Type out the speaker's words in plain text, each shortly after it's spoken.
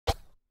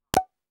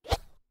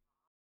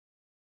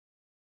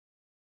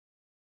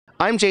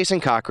I'm Jason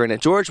Cochran at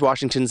George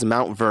Washington's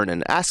Mount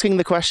Vernon, asking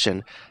the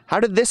question, how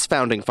did this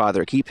founding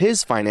father keep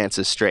his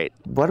finances straight?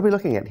 What are we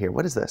looking at here?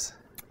 What is this?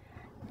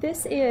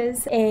 This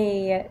is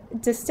a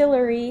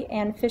distillery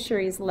and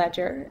fisheries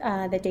ledger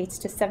that dates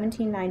to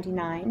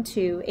 1799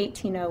 to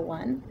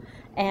 1801,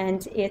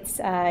 and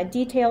it's a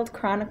detailed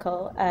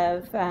chronicle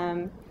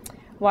of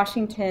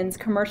Washington's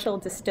commercial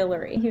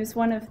distillery. He was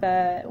one of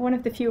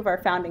the few of our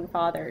founding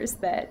fathers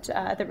that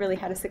really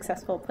had a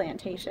successful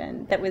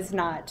plantation that was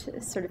not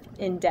sort of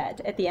in debt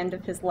at the end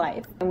of his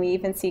life. And we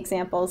even see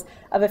examples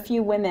of a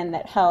few women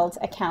that held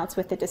accounts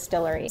with the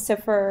distillery. So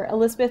for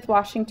Elizabeth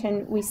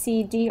Washington, we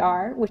see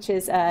DR, which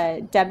is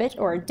a debit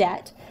or a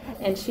debt,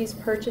 and she's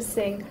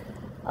purchasing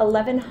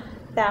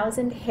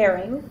 11,000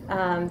 herring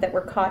that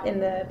were caught in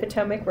the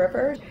Potomac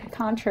River.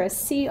 Contra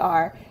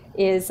CR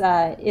is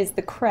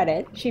the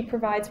credit. She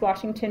provides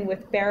Washington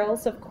with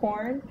barrels of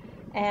corn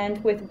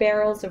and with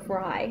barrels of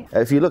rye.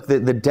 If you look,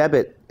 the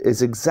debit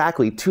is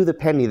exactly to the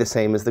penny the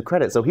same as the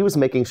credit. So he was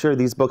making sure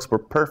these books were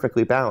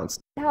perfectly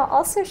balanced. I'll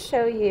also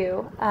show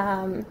you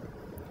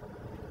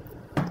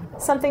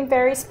something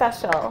very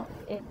special.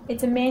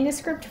 It's a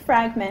manuscript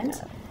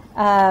fragment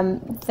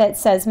that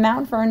says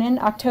Mount Vernon,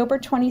 October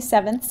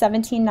 27th,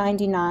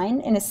 1799,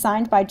 and is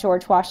signed by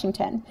George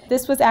Washington.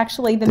 This was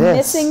actually the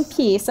missing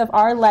piece of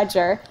our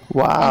ledger.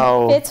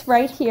 Wow. And it fits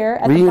right here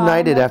at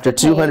Reunited the bottom after of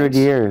the 200 page.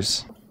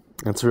 years.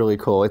 That's really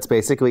cool. It's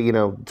basically,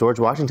 George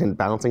Washington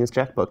balancing his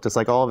checkbook, just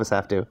like all of us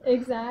have to.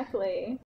 Exactly.